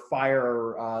your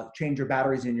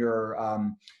batteries in your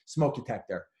smoke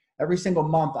detector. Every single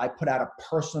month I put out a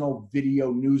personal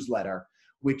video newsletter,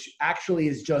 which actually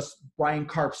is just Bryan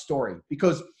Karp's story.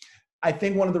 Because I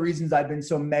think one of the reasons I've been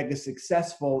so mega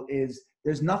successful is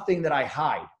there's nothing that I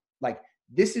hide. Like,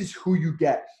 this is who you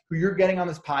get. Who you're getting on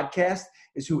this podcast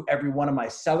is who every one of my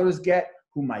sellers get,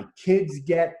 who my kids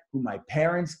get, who my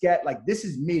parents get. Like, this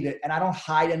is me, and I don't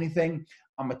hide anything.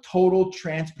 I'm a total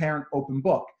transparent open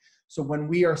book. So when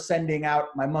we are sending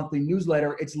out my monthly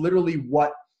newsletter, it's literally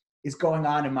what is going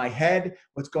on in my head,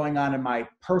 what's going on in my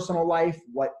personal life,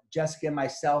 what Jessica and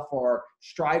myself are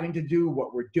striving to do,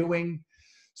 what we're doing.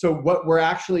 So what we're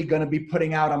actually going to be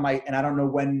putting out on and I don't know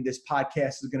when this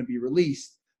podcast is going to be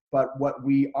released, but what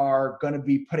we are going to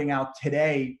be putting out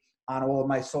today on all of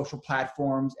my social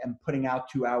platforms and putting out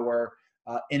to our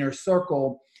inner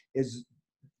circle is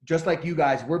just like you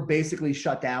guys, we're basically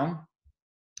shut down.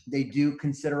 They do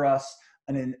consider us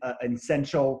an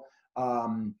essential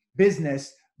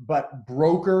business, but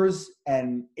brokers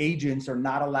and agents are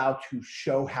not allowed to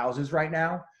show houses right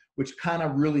now, which kind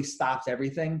of really stops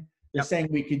everything. They're saying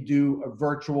we could do a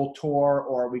virtual tour,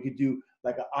 or we could do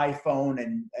like an iPhone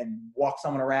and walk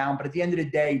someone around. But at the end of the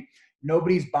day,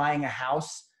 nobody's buying a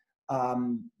house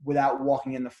without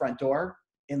walking in the front door,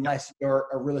 unless you're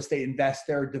a real estate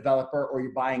investor, developer, or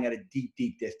you're buying at a deep,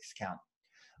 deep discount.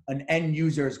 An end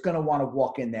user is going to want to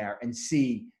walk in there and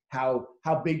see how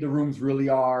big the rooms really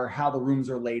are, how the rooms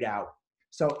are laid out.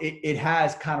 So it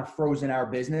has kind of frozen our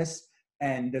business,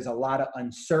 and there's a lot of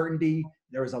uncertainty.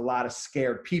 There's a lot of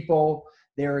scared people.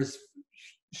 There's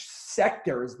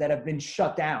sectors that have been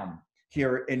shut down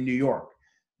here in New York.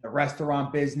 The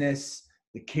restaurant business,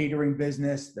 the catering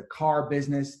business, the car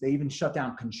business, they even shut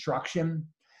down construction.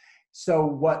 So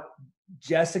what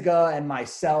Jessica and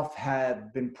myself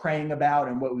have been praying about,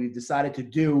 and what we've decided to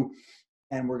do,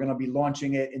 and we're going to be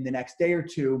launching it in the next day or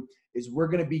two, is we're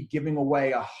going to be giving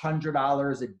away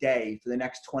 $100 a day for the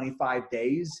next 25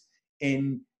 days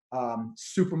in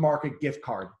supermarket gift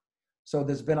card. So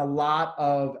there's been a lot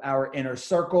of our inner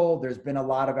circle. There's been a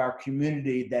lot of our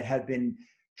community that have been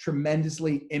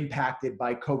tremendously impacted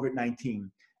by COVID-19,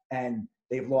 and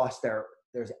they've lost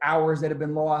there's hours that have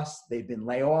been lost. They've been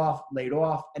laid off,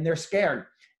 and they're scared,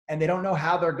 and they don't know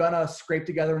how they're going to scrape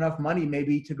together enough money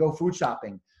maybe to go food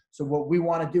shopping. So what we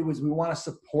want to do is we want to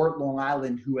support Long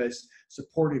Island, who has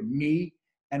supported me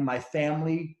and my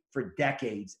family for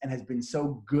decades and has been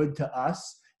so good to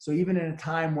us. So even in a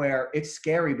time where it's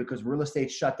scary because real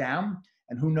estate's shut down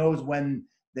and who knows when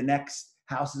the next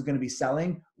house is going to be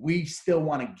selling, we still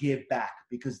want to give back,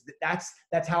 because that's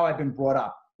how I've been brought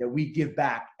up, that we give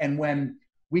back. And when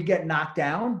we get knocked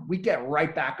down, we get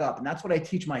right back up. And that's what I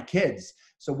teach my kids.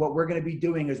 So what we're going to be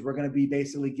doing is we're going to be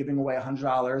basically giving away $100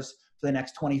 for the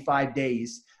next 25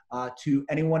 days to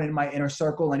anyone in my inner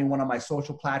circle, anyone on my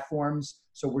social platforms.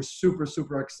 So we're super,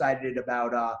 super excited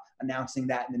about announcing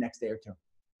that in the next day or two.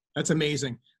 That's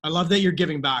amazing. I love that you're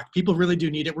giving back. People really do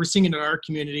need it. We're seeing it in our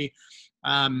community.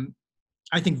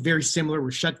 I think very similar.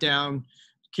 We're shut down.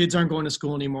 Kids aren't going to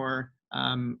school anymore.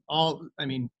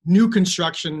 New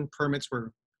construction permits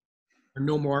are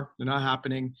no more. They're not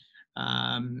happening.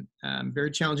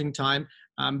 Very challenging time.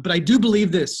 But I do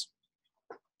believe this.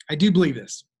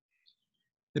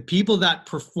 The people that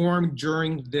perform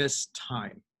during this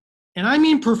time, and I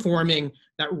mean performing,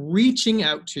 that reaching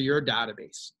out to your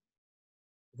database,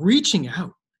 reaching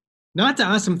out, not to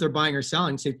ask them if they're buying or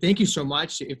selling, say, thank you so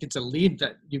much. If it's a lead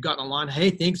that you've got online, hey,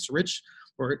 thanks, Rich,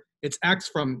 or it's X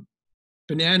from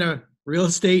Banana Real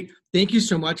Estate. Thank you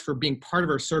so much for being part of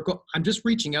our circle. I'm just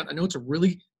reaching out. I know it's a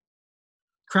really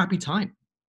crappy time.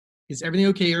 Is everything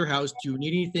okay at your house? Do you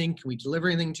need anything? Can we deliver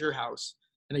anything to your house?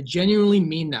 And I genuinely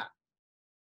mean that.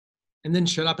 And then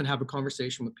shut up and have a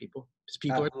conversation with people, because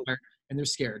people are tired and they're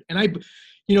scared. And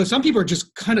some people are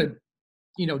just kind of,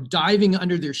 diving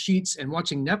under their sheets and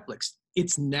watching Netflix.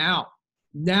 It's now.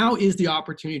 Now is the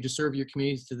opportunity to serve your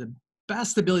community to the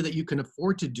best ability that you can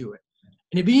afford to do it.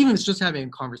 And if even it's just having a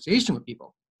conversation with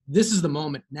people, this is the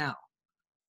moment now.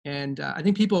 And I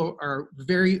think people are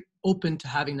very open to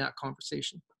having that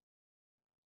conversation.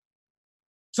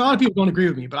 So a lot of people don't agree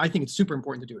with me, but I think it's super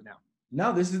important to do it now.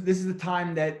 No, this is the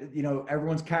time that,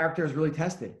 everyone's character is really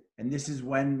tested. And this is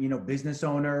when, business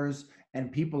owners and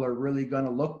people are really going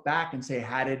to look back and say,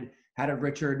 how did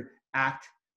Richard act?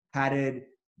 How did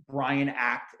Bryan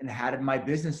act? And how did my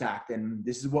business act? And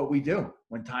this is what we do.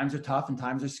 When times are tough and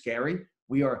times are scary,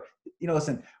 we are,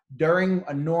 listen, during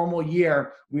a normal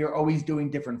year, we are always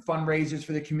doing different fundraisers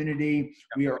for the community.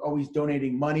 We are always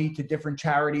donating money to different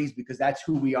charities, because that's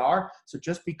who we are. So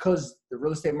just because the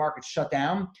real estate market's shut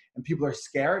down and people are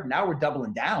scared, now we're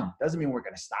doubling down. Doesn't mean we're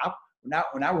going to stop. Now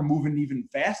we're moving even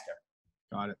faster.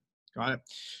 Got it.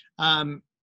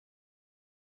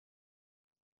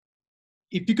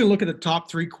 If you can look at the top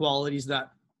 3 qualities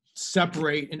that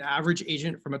separate an average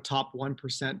agent from a top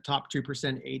 1%, top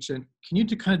 2% agent. Can you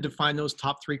kind of define those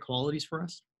top three qualities for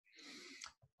us?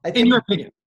 In your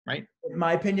opinion, right? In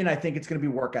my opinion, I think it's going to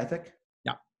be work ethic.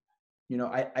 Yeah.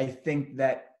 I think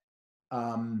that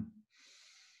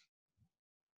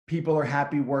people are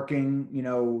happy working,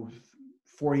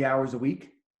 40 hours a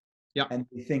week. Yeah. And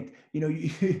they think,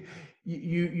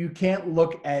 you can't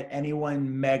look at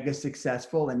anyone mega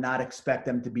successful and not expect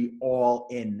them to be all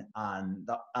in on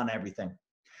everything.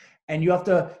 And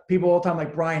people all the time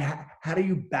like, Bryan, how do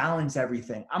you balance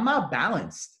everything? I'm not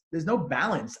balanced. There's no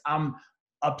balance. I'm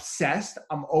obsessed.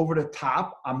 I'm over the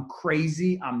top. I'm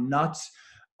crazy. I'm nuts.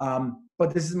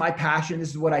 But this is my passion. This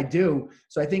is what I do.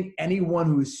 So I think anyone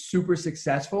who is super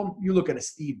successful, you look at a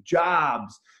Steve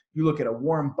Jobs, you look at a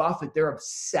Warren Buffett, they're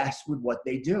obsessed with what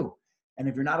they do. And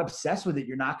if you're not obsessed with it,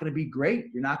 you're not going to be great.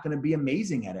 You're not going to be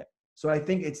amazing at it. So I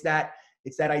think it's that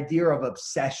idea of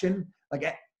obsession.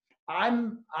 Like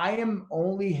I'm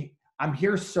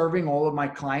here serving all of my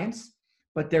clients,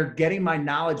 but they're getting my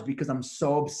knowledge because I'm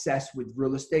so obsessed with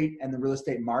real estate and the real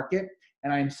estate market.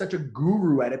 And I am such a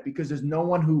guru at it because there's no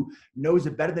one who knows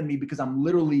it better than me because I'm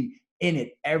literally in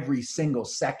it every single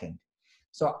second.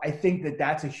 So I think that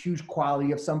that's a huge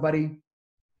quality of somebody.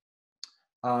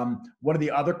 What are the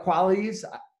other qualities?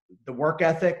 The work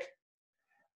ethic.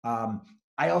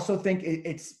 I also think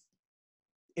it's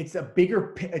a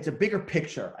bigger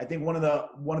picture. I think one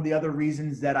of the other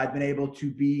reasons that I've been able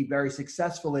to be very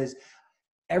successful is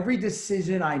every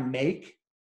decision I make,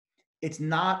 it's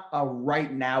not a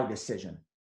right now decision.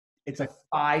 It's a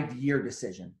 5-year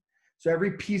decision. So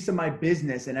every piece of my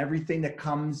business and everything that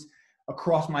comes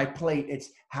across my plate, it's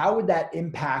how would that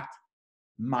impact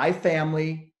my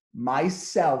family,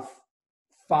 myself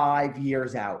 5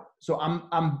 years out. So I'm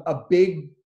a big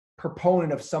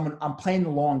proponent of I'm playing the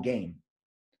long game.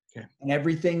 Okay. And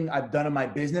everything I've done in my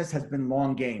business has been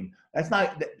long game.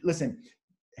 Listen,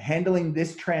 handling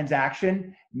this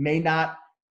transaction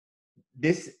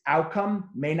this outcome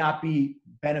may not be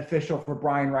beneficial for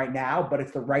Bryan right now, but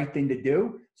it's the right thing to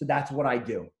do. So that's what I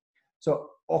do. So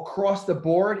across the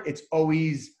board, it's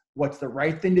always what's the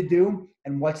right thing to do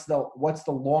and what's the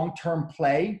long-term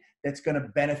play that's going to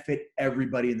benefit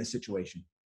everybody in the situation.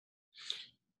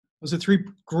 Those are three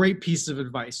great pieces of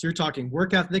advice. You're talking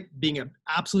work ethic, being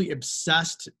absolutely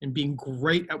obsessed and being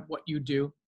great at what you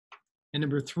do. And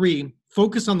number 3,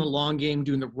 focus on the long game,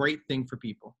 doing the right thing for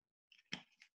people.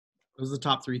 Those are the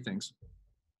top 3 things.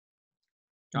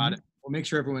 Got it. We'll make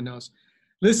sure everyone knows.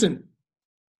 Listen,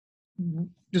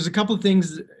 there's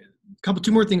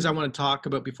two more things I want to talk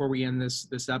about before we end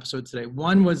this episode today.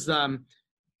 One was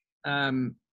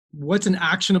what's an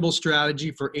actionable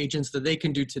strategy for agents that they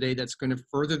can do today that's going to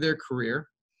further their career?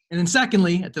 And then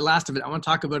secondly, at the last of it, I want to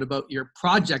talk about your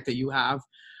project that you have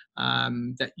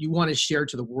that you want to share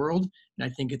to the world. And I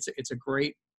think it's a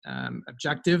great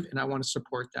objective, and I want to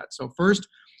support that. So first,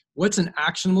 what's an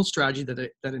actionable strategy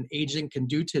that an agent can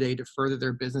do today to further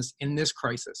their business in this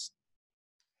crisis?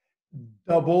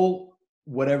 Double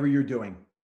whatever you're doing.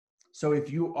 So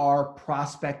if you are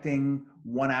prospecting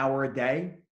 1 hour a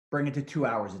day, bring it to 2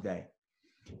 hours a day.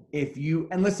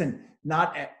 And listen,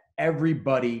 not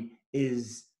everybody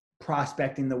is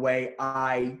prospecting the way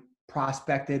I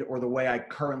prospected or the way I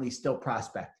currently still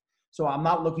prospect. So I'm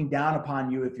not looking down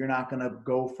upon you if you're not going to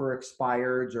go for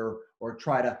expireds or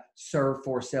try to serve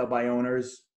for sale by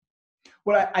owners.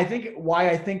 Why I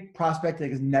think prospecting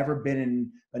has never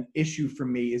been an issue for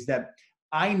me is that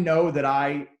I know that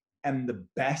I am the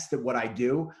best at what I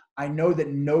do. I know that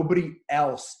nobody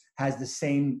else has the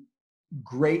same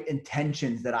great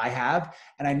intentions that I have,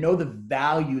 and I know the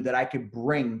value that I could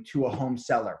bring to a home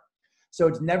seller. So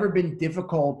it's never been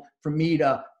difficult for me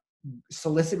to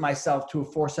solicit myself to a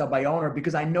for sale by owner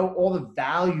because I know all the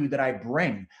value that I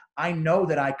bring. I know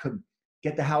that I could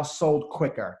get the house sold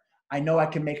quicker. I know I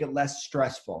can make it less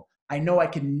stressful. I know I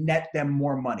can net them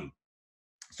more money.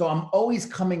 So I'm always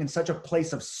coming in such a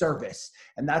place of service.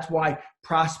 And that's why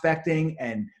prospecting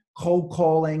and cold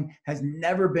calling has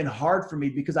never been hard for me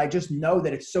because I just know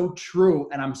that it's so true.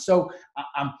 And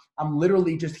I'm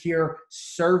literally just here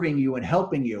serving you and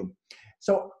helping you.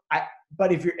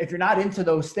 But if you're not into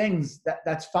those things,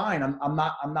 that's fine. I'm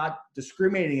not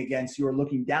discriminating against you or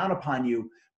looking down upon you.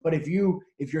 But if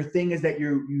your thing is that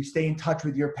you stay in touch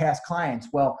with your past clients,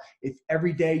 well, if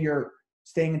every day you're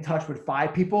staying in touch with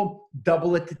 5 people,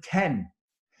 double it to 10.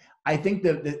 I think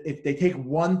that if they take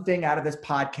one thing out of this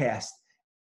podcast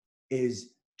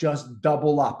is just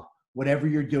double up. Whatever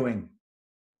you're doing,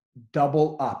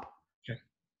 double up. Okay.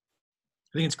 I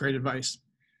think it's great advice.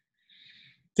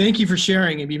 Thank you for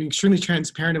sharing and being extremely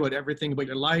transparent about everything about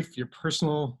your life, your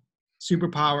personal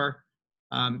superpower.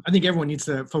 I think everyone needs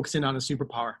to focus in on a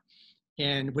superpower,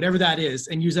 and whatever that is,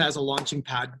 and use that as a launching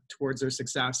pad towards their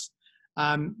success.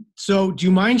 So do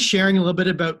you mind sharing a little bit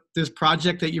about this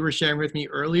project that you were sharing with me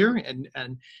earlier,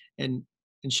 and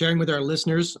sharing with our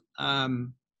listeners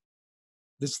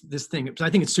this thing? Because I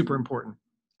think it's super important.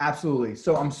 Absolutely.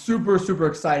 So I'm super, super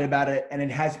excited about it, and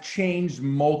it has changed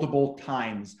multiple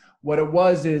times. What it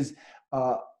was is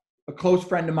a close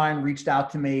friend of mine reached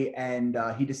out to me, and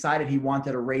he decided he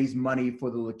wanted to raise money for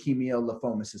the Leukemia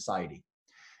Lymphoma Society.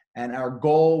 And our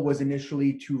goal was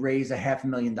initially to raise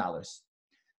 $500,000.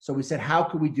 So we said, how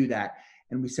could we do that?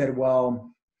 And we said,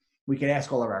 well, we could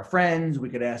ask all of our friends, we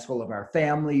could ask all of our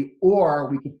family, or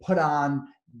we could put on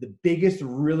the biggest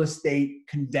real estate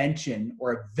convention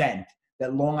or event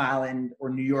that Long Island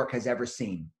or New York has ever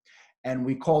seen. And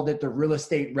we called it the Real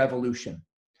Estate Revolution.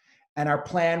 And our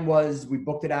plan was, we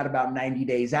booked it out about 90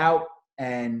 days out,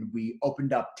 and we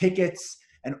opened up tickets,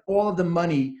 and all of the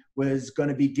money was going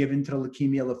to be given to the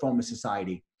Leukemia Lymphoma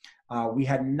Society. We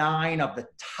had 9 of the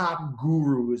top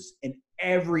gurus in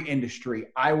every industry.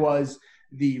 I was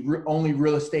the only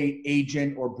real estate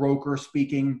agent or broker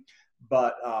speaking,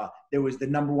 but there was the --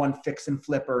 1 fix and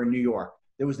flipper in New York.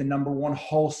 There was the #1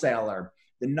 wholesaler,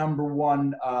 the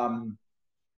 #1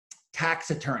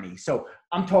 tax attorney. So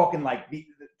I'm talking like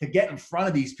to get in front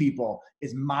of these people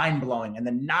is mind blowing. And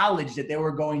the knowledge that they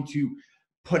were going to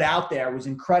put out there was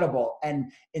incredible.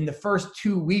 And in the first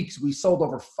 2 weeks, we sold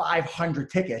over 500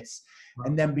 tickets. Wow.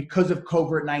 And then because of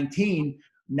COVID-19,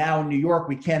 now in New York,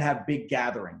 we can't have big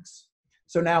gatherings.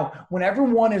 So now when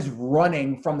everyone is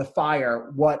running from the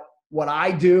fire, what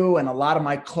I do and a lot of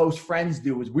my close friends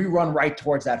do is we run right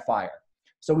towards that fire.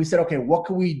 So we said, okay, what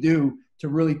can we do to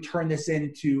really turn this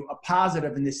into a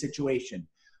positive in this situation?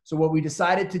 So what we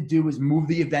decided to do is move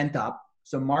the event up.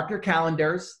 So mark your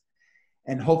calendars,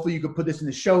 and hopefully you could put this in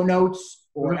the show notes,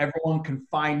 or everyone can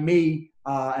find me,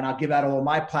 and I'll give out all of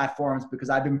my platforms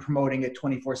because I've been promoting it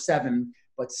 24/7.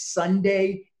 But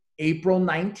Sunday, April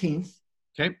 19th,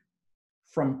 okay,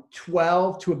 from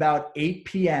 12 to about 8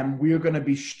 p.m., we are going to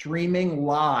be streaming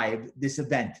live this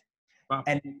event. Wow.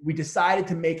 And we decided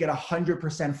to make it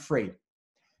 100% free.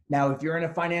 Now, if you're in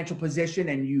a financial position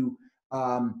and you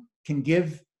can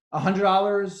give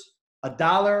 $100,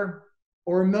 $1,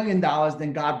 or $1 million,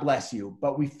 then God bless you.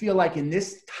 But we feel like in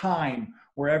this time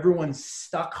where everyone's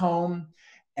stuck home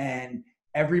and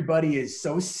everybody is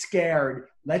so scared,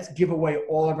 let's give away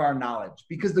all of our knowledge.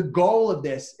 Because the goal of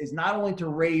this is not only to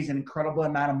raise an incredible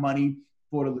amount of money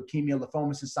for the Leukemia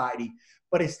Lymphoma Society,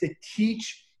 but it's to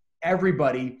teach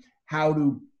everybody how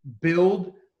to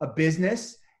build a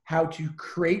business, how to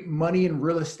create money in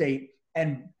real estate,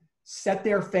 and set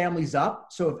their families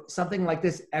up. So if something like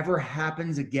this ever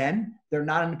happens again, they're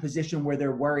not in a position where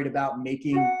they're worried about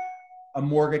making a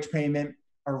mortgage payment,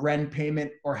 a rent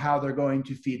payment, or how they're going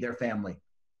to feed their family.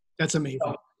 That's amazing.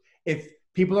 So if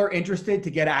people are interested to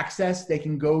get access, they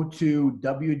can go to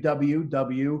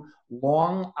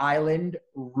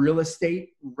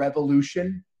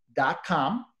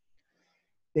www.longislandrealestaterevolution.com.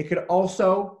 They could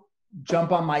also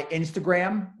jump on my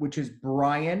Instagram, which is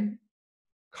Bryan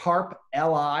Karp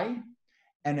LI,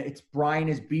 and it's Bryan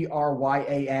is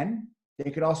BRYAN.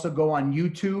 They could also go on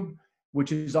YouTube,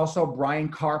 which is also Bryan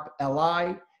Karp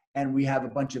LI, and we have a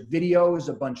bunch of videos,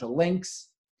 a bunch of links.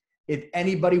 If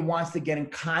anybody wants to get in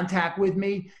contact with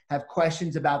me, have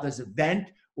questions about this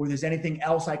event, or there's anything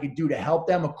else I could do to help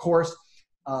them, of course,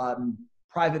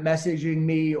 private messaging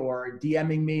me or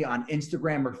DMing me on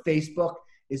Instagram or Facebook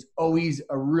is always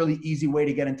a really easy way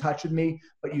to get in touch with me.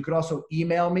 But you could also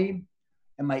email me,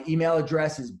 and my email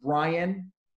address is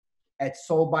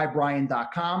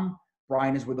brian@soldbybryan.com.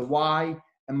 Bryan is with a Y,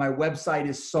 and my website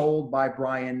is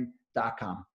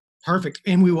soldbybryan.com. Perfect.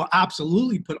 And we will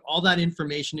absolutely put all that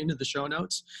information into the show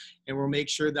notes, and we'll make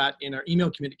sure that in our email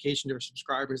communication to our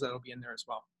subscribers, that'll be in there as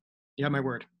well. You have my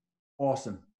word.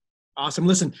 Awesome. Awesome.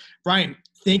 Listen, Bryan,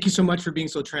 thank you so much for being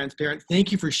so transparent.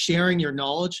 Thank you for sharing your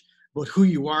knowledge about who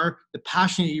you are, the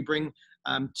passion that you bring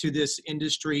to this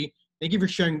industry. Thank you for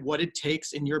sharing what it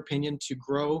takes, in your opinion, to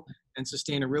grow and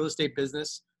sustain a real estate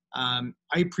business. I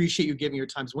appreciate you giving your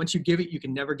time. So once you give it, you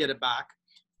can never get it back.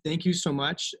 Thank you so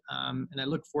much. And I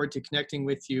look forward to connecting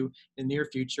with you in the near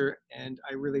future. And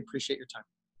I really appreciate your time.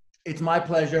 It's my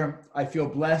pleasure. I feel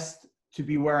blessed to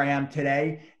be where I am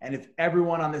today. And if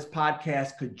everyone on this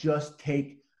podcast could just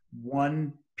take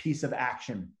one piece of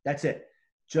action, that's it.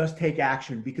 Just take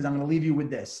action, because I'm going to leave you with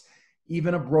this.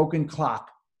 Even a broken clock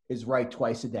is right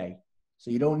twice a day. So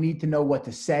you don't need to know what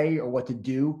to say or what to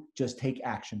do. Just take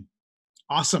action.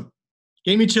 Awesome.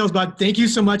 Gave me chills, bud. Thank you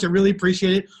so much. I really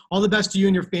appreciate it. All the best to you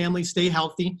and your family. Stay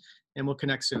healthy, and we'll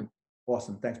connect soon.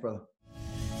 Awesome. Thanks, brother.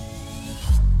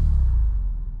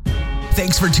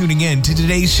 Thanks for tuning in to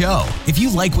today's show. If you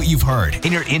like what you've heard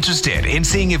and you're interested in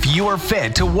seeing if you are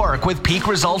fit to work with Peak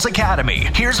Results Academy,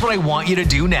 here's what I want you to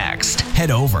do next.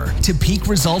 Head over to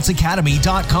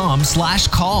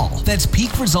peakresultsacademy.com/call. That's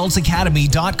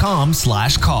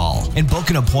peakresultsacademy.com/call and book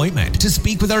an appointment to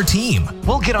speak with our team.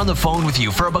 We'll get on the phone with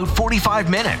you for about 45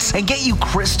 minutes and get you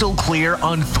crystal clear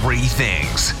on 3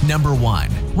 things. Number 1,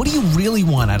 what do you really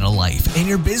want out of life and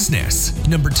your business?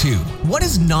 Number 2, what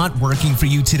is not working for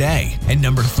you today? And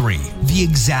number 3, the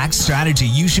exact strategy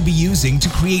you should be using to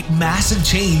create massive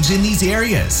change in these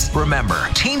areas. Remember,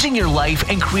 changing your life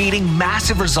and creating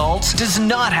massive results does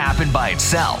not happen by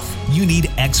itself. You need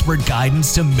expert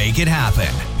guidance to make it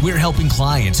happen. We're helping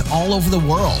clients all over the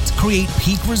world create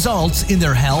peak results in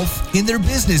their health, in their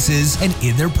businesses, and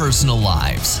in their personal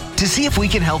lives. To see if we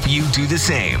can help you do the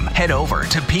same, head over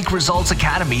to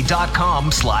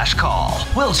peakresultsacademy.com/call.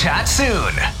 We'll chat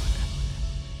soon.